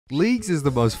Leagues is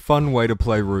the most fun way to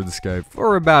play RuneScape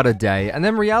for about a day, and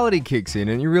then reality kicks in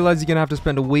and you realize you're gonna have to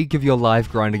spend a week of your life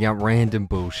grinding out random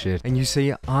bullshit. And you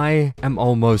see, I am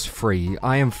almost free.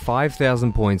 I am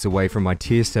 5,000 points away from my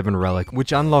tier 7 relic,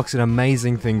 which unlocks an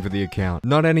amazing thing for the account.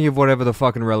 Not any of whatever the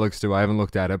fucking relics do, I haven't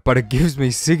looked at it, but it gives me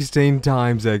 16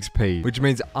 times XP, which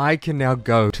means I can now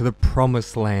go to the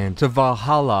promised land, to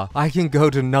Valhalla. I can go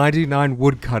to 99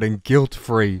 woodcutting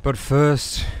guilt-free. But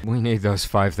first, we need those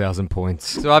 5,000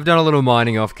 points. So I've done a little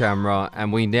mining off camera,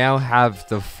 and we now have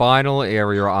the final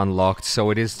area unlocked,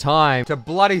 so it is time to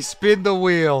bloody spin the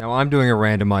wheel. Now, I'm doing a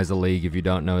randomizer league, if you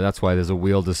don't know. That's why there's a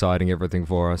wheel deciding everything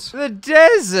for us. The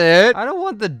desert? I don't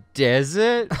want the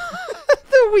desert.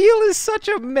 The wheel is such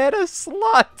a meta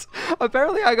slut.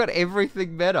 Apparently, I got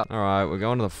everything meta. Alright, we're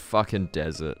going to the fucking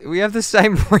desert. We have the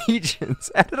same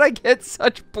regions. How did I get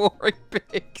such boring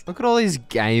picks? Look at all these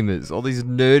gamers, all these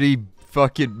nerdy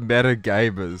fucking meta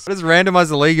gamers. What is Randomize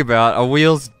the League about? A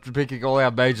wheel's picking all our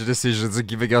major decisions and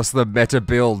giving us the meta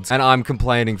builds. And I'm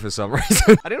complaining for some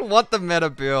reason. I didn't want the meta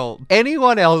build.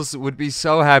 Anyone else would be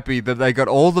so happy that they got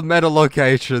all the meta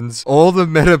locations, all the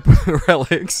meta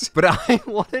relics, but I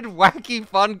wanted wacky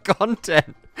fun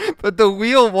content. But the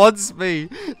wheel wants me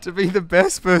to be the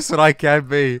best person I can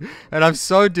be, and I'm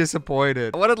so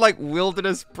disappointed. I wanted like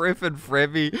Wilderness, Priff, and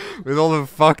Frevy with all the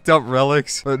fucked up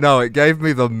relics, but no, it gave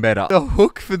me the meta. The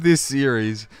hook for this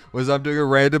series was I'm doing a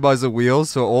randomizer wheel,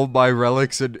 so all my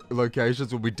relics and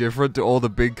locations will be different to all the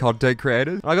big content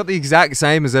creators. I got the exact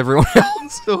same as everyone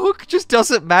else. The hook just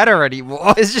doesn't matter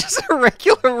anymore. It's just a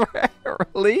regular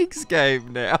leagues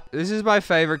game now. This is my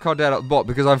favorite content bot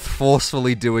because I'm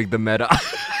forcefully doing the meta.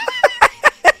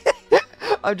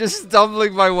 I'm just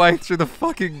stumbling my way through the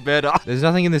fucking meta. There's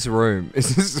nothing in this room.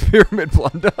 Is this Pyramid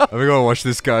Plunder? I'm gonna watch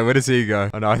this guy. Where does he go?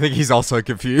 Oh no, I think he's also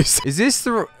confused. Is this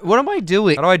the... What am I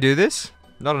doing? How do I do this?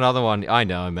 Not another one. I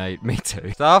know, mate. Me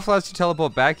too. Star flies to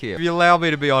teleport back here. If you allow me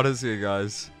to be honest here,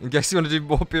 guys. In case you want to do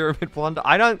more Pyramid Plunder.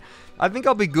 I think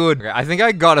I'll be good. Okay, I think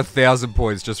I got 1,000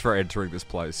 points just for entering this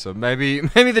place. So maybe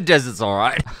the desert's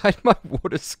alright. I had my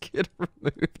water skin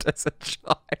removed as a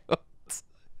child.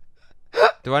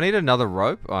 Do I need another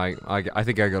rope? I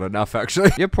think I got enough,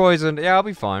 actually. You're poisoned. Yeah, I'll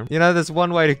be fine. You know, there's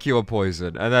one way to cure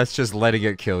poison, and that's just letting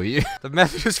it kill you. The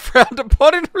method is frowned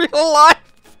upon in real life,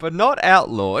 but not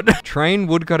outlawed. Train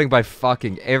woodcutting by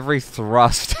fucking every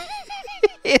thrust.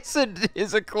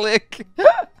 Is a click.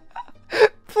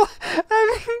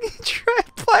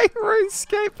 Playing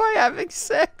RuneScape by having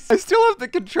sex. I still have the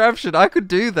contraption. I could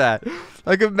do that.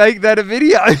 I could make that a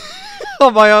video.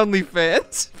 On my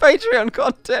OnlyFans Patreon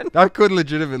content. I could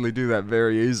legitimately do that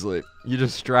very easily. You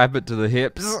just strap it to the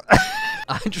hips.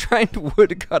 I trained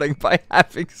woodcutting by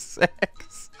having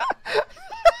sex.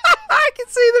 I can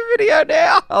see the video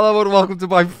now. Hello and welcome to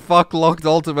my fuck-locked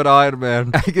Ultimate Iron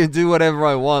Man. I can do whatever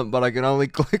I want, but I can only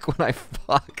click when I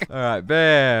fuck. Alright,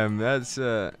 bam. That's,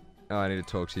 Oh, I need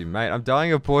to talk to you, mate. I'm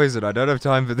dying of poison. I don't have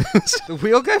time for this. The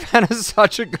wheel gave Hannah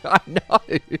such a good... I know.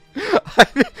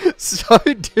 I'm so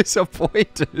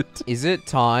disappointed. Is it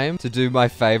time to do my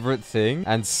favorite thing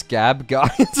and scab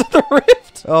Guardians of the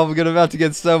Rift? Oh, I'm about to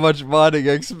get so much mining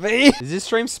XP. Is this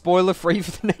stream spoiler free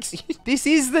for the next... This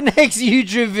is the next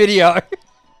YouTube video.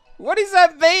 What does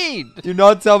that mean? Do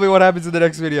not tell me what happens in the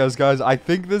next videos, guys. I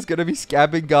think there's going to be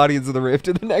scabbing Guardians of the Rift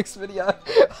in the next video.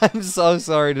 I'm so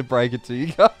sorry to break it to you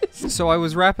guys. So I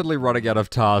was rapidly running out of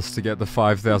tasks to get the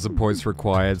 5,000 points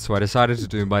required, so I decided to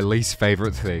do my least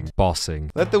favorite thing,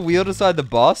 bossing. Let the wheel decide the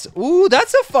boss. Ooh,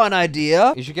 that's a fun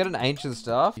idea. You should get an ancient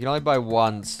staff. You can only buy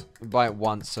once. Buy it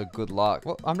once, so good luck.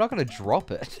 Well, I'm not going to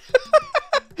drop it.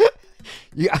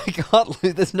 I can't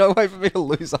lose. There's no way for me to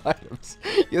lose items.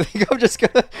 You think I'm just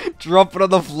gonna drop it on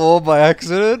the floor by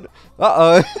accident?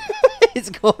 Uh-oh. It's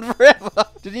gone forever.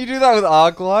 Didn't you do that with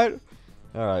Arclight?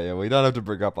 Alright, yeah, we don't have to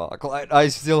bring up Arclight. I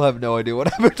still have no idea what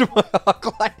happened to my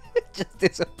Arclight. It just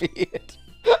disappeared.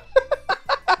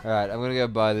 Alright, I'm gonna go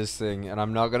buy this thing, and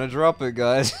I'm not gonna drop it,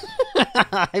 guys.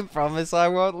 I promise I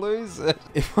won't lose it.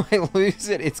 If I lose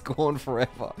it, it's gone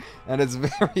forever. And it's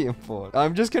very important.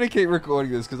 I'm just gonna keep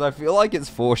recording this because I feel like it's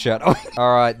foreshadowing.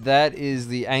 Alright, that is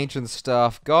the ancient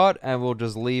stuff got, and we'll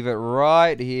just leave it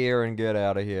right here and get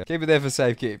out of here. Keep it there for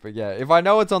safekeeping, yeah. If I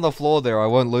know it's on the floor there, I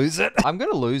won't lose it. I'm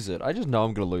gonna lose it. I just know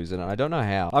I'm gonna lose it, and I don't know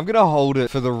how. I'm gonna hold it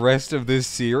for the rest of this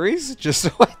series, just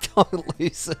so I don't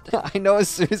lose it. I know as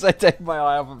soon as I take my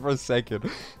eye off it for a second,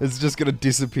 it's just gonna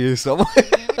disappear somewhere.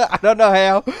 I don't know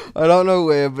how, I don't know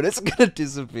where, but it's gonna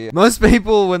disappear. Most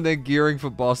people, when they're gearing for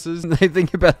bosses, they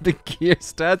think about the gear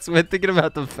stats. We're thinking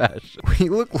about the fashion. We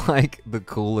look like the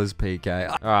coolest PK.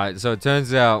 Alright, so it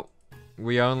turns out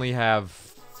we only have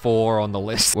 4 on the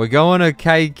list. We're going to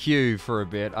KQ for a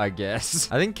bit, I guess.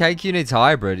 I think KQ needs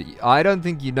hybrid. I don't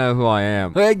think you know who I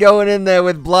am. We're going in there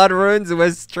with blood runes and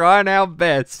we're trying our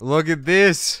best. Look at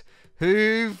this.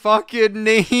 Who fucking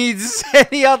needs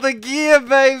any other gear,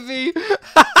 baby?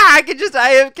 I can just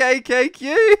AFK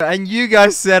KQ. And you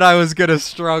guys said I was gonna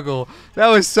struggle. That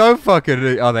was so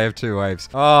fucking... Oh, they have 2 waves.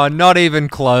 Oh, not even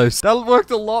close. That worked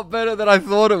a lot better than I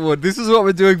thought it would. This is what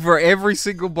we're doing for every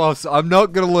single boss. I'm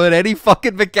not gonna learn any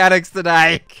fucking mechanics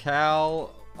today.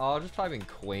 Cal... Oh, I'll just type in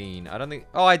Queen. I don't think...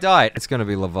 Oh, I died. It's gonna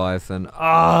be Leviathan.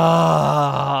 Ah.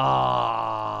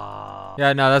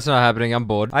 Yeah, no, that's not happening. I'm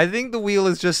bored. I think the wheel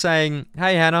is just saying,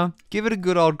 hey, Hannah, give it a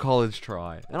good old college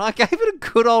try. And I gave it a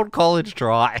good old college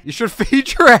try. You should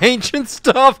feed your ancient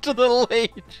stuff to the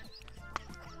leech.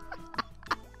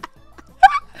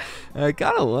 I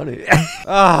kind of want it.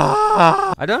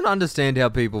 I don't understand how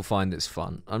people find this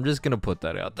fun. I'm just going to put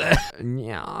that out there.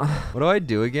 Yeah. What do I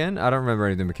do again? I don't remember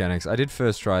any of the mechanics. I did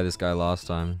first try this guy last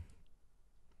time.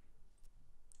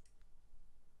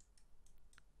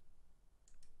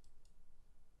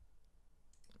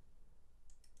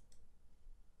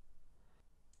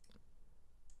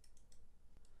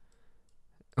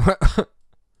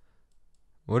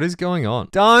 What is going on?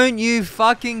 Don't you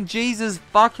fucking Jesus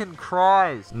fucking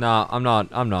Christ. No, I'm not.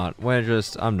 I'm not. We're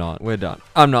not. We're done.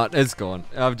 I'm not. It's gone.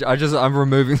 I'm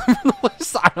removing them from the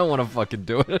list. I don't want to fucking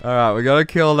do it. All right, we gotta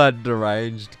kill that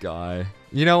deranged guy.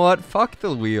 You know what? Fuck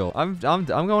the wheel. I'm going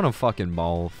to fucking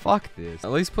mole. Fuck this.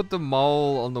 At least put the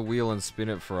mole on the wheel and spin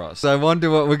it for us. I wonder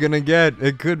what we're gonna get.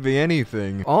 It could be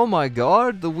anything. Oh my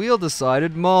god, the wheel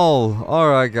decided mole.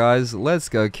 Alright guys, let's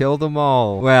go kill the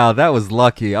mole. Wow, that was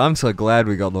lucky. I'm so glad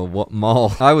we got the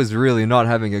mole. I was really not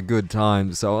having a good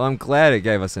time, so I'm glad it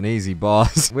gave us an easy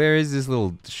boss. Where is this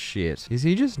little shit? Is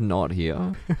he just not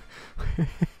here?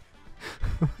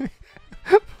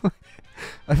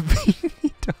 I've been...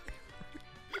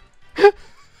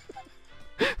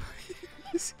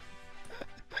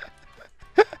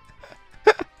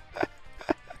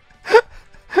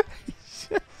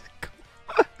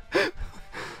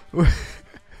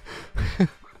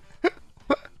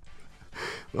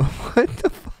 What the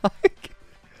fuck?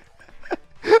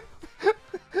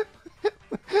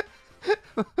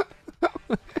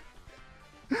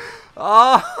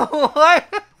 Oh,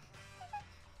 what?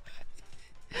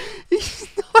 He's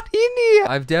not in here.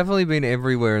 I've definitely been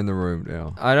everywhere in the room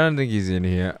now. I don't think he's in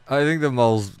here. I think the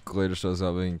mole's glitched or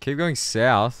something. Keep going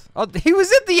south. Oh, he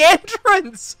was at the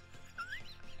entrance.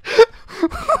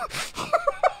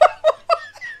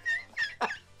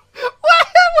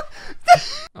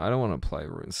 I don't want to play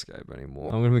RuneScape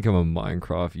anymore. I'm gonna become a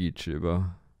Minecraft YouTuber.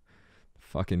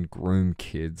 Fucking groom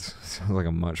kids. Sounds like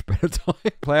a much better time.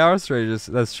 Play RS3,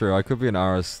 that's true. I could be an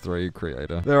RS3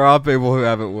 creator. There are people who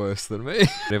have it worse than me.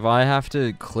 If I have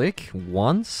to click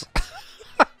once,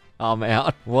 I'm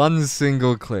out. One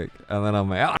single click, and then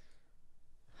I'm out.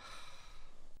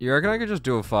 You reckon I could just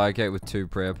do a fire cake with 2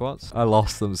 prayer pots? I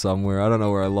lost them somewhere. I don't know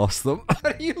where I lost them.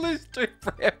 How do you lose 2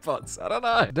 prayer pots? I don't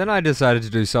know. Then I decided to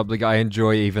do something I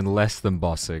enjoy even less than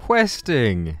bossing.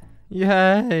 Questing.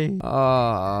 Yay.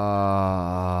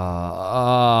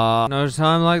 No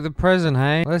time like the present,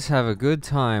 hey? Let's have a good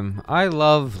time. I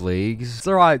love leagues. It's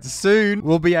alright, soon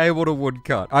we'll be able to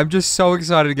woodcut. I'm just so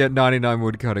excited to get 99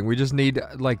 woodcutting. We just need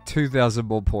like 2,000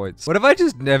 more points. What if I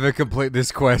just never complete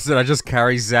this quest and I just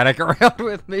carry Zanuck around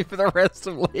with me for the rest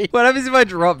of League? What happens if I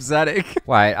drop Zanuck?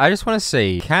 Wait, I just want to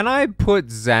see. Can I put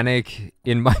Zanuck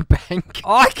in my bank?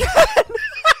 Oh, I can!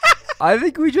 I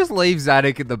think we just leave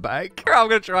Zanuck in the bank. I'm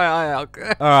gonna try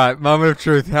IALC. Alright, moment of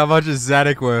truth. How much is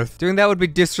Zanuck worth? Doing that would be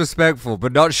disrespectful,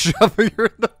 but not shoving her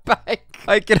in the bank.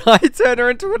 Like, can I turn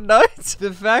her into a note?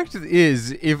 The fact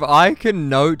is, if I can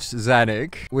note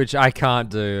Zanuck, which I can't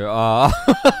do, I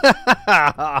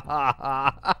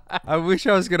wish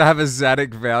I was gonna have a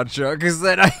Zanuck voucher, because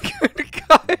then I could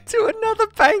go to another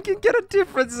bank and get a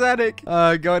different Zanuck.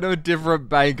 Go to a different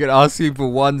bank and ask him for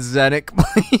 1 Zanuck,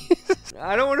 please.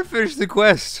 I don't want to finish the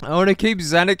quest. I want to keep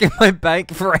Zanuck in my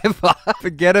bank forever.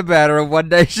 Forget about her, and one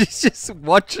day she's just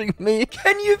watching me.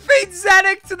 Can you feed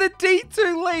Zanuck to the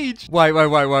D2 leech? Wait.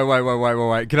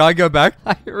 Can I go back?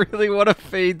 I really want to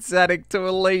feed Zanuck to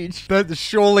a leech. But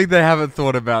surely they haven't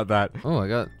thought about that. Oh, I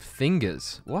got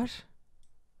fingers. What?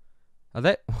 Are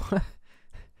they...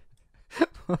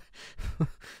 What?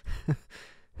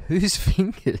 Whose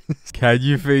fingers? Can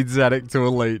you feed Zanuck to a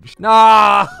leech? No!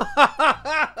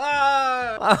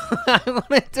 I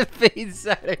wanted to feed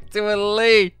Zanuck to a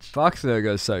leech. Fuck,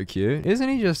 Zergo's so cute. Isn't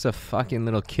he just a fucking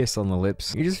little kiss on the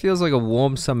lips? He just feels like a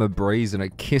warm summer breeze and a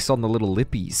kiss on the little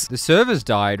lippies. The server's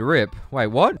died, rip. Wait,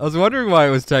 what? I was wondering why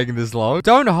it was taking this long.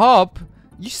 Don't hop.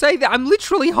 You say that I'm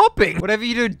literally hopping. Whatever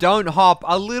you do, don't hop.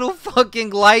 A little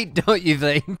fucking late, don't you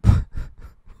think?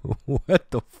 What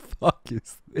the fuck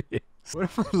is this?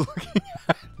 What am I looking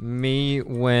at? Me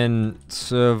when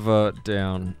server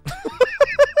down.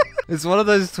 It's one of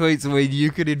those tweets where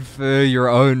you could infer your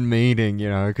own meaning, you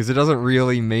know, because it doesn't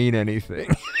really mean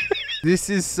anything. This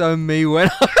is so me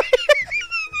when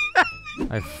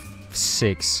I have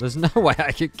 6. There's no way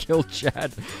I could kill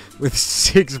Chad with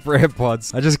 6 prayer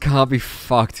pods. I just can't be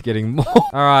fucked getting more.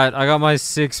 Alright, I got my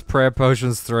 6 prayer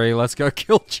potions 3. Let's go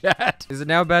kill Chad. Is it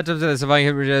now about to do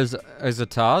surviving hit as a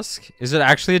task? Is it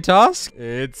actually a task?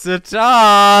 It's a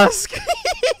task.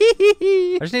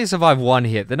 I just need to survive 1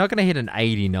 hit. They're not going to hit an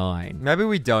 89. Maybe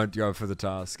we don't go for the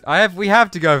task. We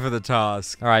have to go for the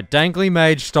task. Alright, Dankly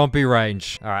Mage, Stompy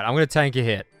Range. Alright, I'm going to tank a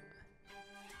hit.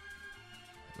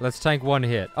 Let's tank 1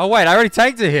 hit. Oh, wait, I already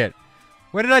tanked a hit.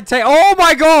 Where did I take? Oh,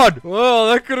 my God. Whoa,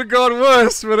 that could have gone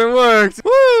worse, but it worked.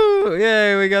 Woo!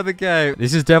 Yay, we got the game.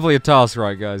 This is definitely a task,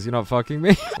 right, guys? You're not fucking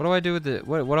me. What do I do with the...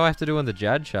 What do I have to do on the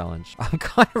Jad challenge? I'm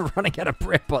kind of running out of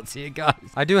prep bots here, guys.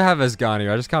 I do have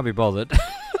Asgani. I just can't be bothered.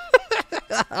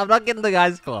 I'm not getting the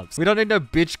guy's gloves. We don't need no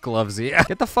bitch gloves here.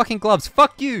 Get the fucking gloves.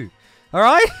 Fuck you.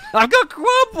 Alright? I've got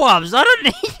gloves. I don't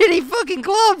need any fucking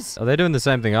gloves. Oh, they're doing the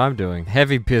same thing I'm doing.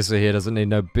 Heavy pisser here doesn't need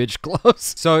no bitch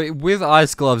gloves. So, with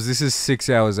ice gloves, this is 6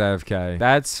 hours AFK.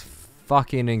 That's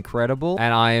fucking incredible.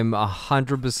 And I am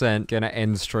 100% gonna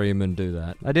end stream and do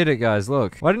that. I did it, guys.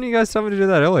 Look. Why didn't you guys tell me to do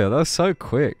that earlier? That was so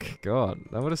quick. God,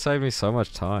 that would have saved me so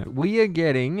much time. We are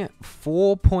getting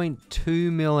 4.2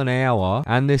 mil an hour,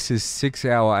 and this is 6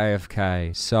 hour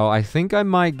AFK. So I think I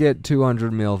might get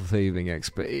 200 mil thieving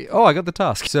XP. Oh, I got the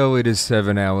task. So it is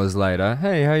 7 hours later.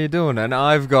 Hey, how you doing? And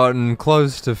I've gotten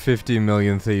close to 50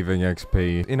 million thieving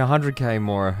XP. In 100k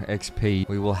more XP,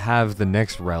 we will have the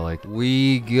next relic.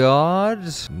 We got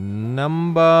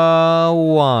number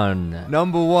 1.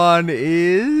 Number 1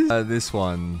 is this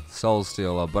one, Soul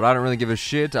Stealer, but I don't really give a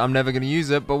shit. I'm never gonna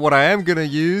use it, but what I am gonna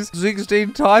use,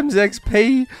 16 times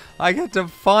XP. I get to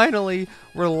finally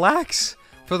relax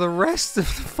for the rest of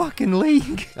the fucking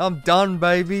league. I'm done,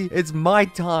 baby. It's my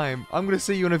time. I'm gonna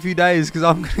see you in a few days because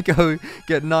I'm gonna go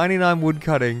get 99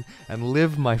 woodcutting and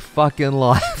live my fucking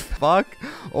life. Fuck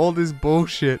all this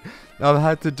bullshit I've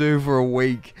had to do for a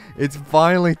week. It's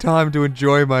finally time to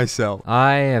enjoy myself.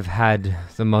 I have had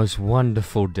the most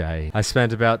wonderful day. I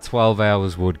spent about 12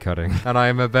 hours woodcutting, and I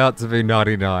am about to be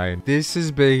 99. This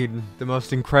has been the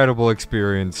most incredible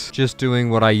experience, just doing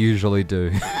what I usually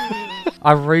do.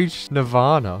 I've reached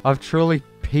nirvana. I've truly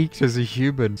peaked as a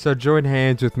human. So join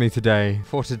hands with me today.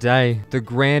 For today, the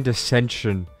grand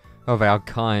ascension of our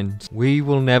kind. We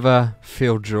will never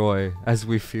feel joy as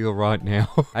we feel right now.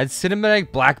 I had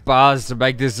cinematic black bars to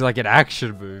make this like an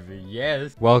action movie.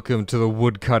 Yes. Welcome to the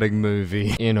woodcutting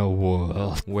movie. In a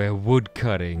world where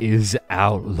woodcutting is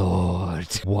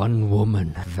outlawed, one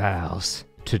woman vows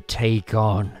to take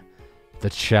on the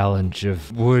challenge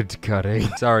of wood cutting.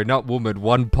 Sorry, not woman,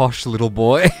 one posh little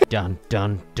boy. Dun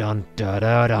dun dun dun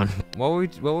dun dun. What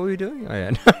were we doing? Oh yeah,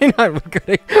 99 wood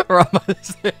cutting.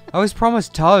 I was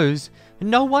promised toes.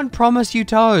 No one promised you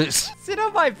toes. Sit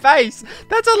on my face.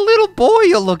 That's a little boy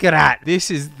you're looking at.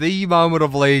 This is the moment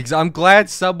of leagues. I'm glad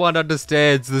someone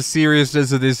understands the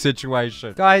seriousness of this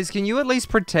situation. Guys, can you at least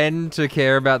pretend to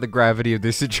care about the gravity of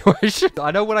this situation? I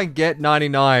know when I get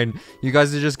 99, you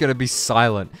guys are just going to be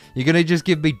silent. You're going to just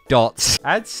give me dots.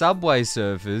 Add Subway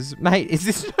Surfers. Mate, is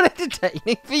this not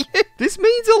entertaining for you? This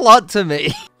means a lot to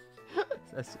me.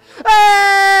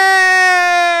 Hey!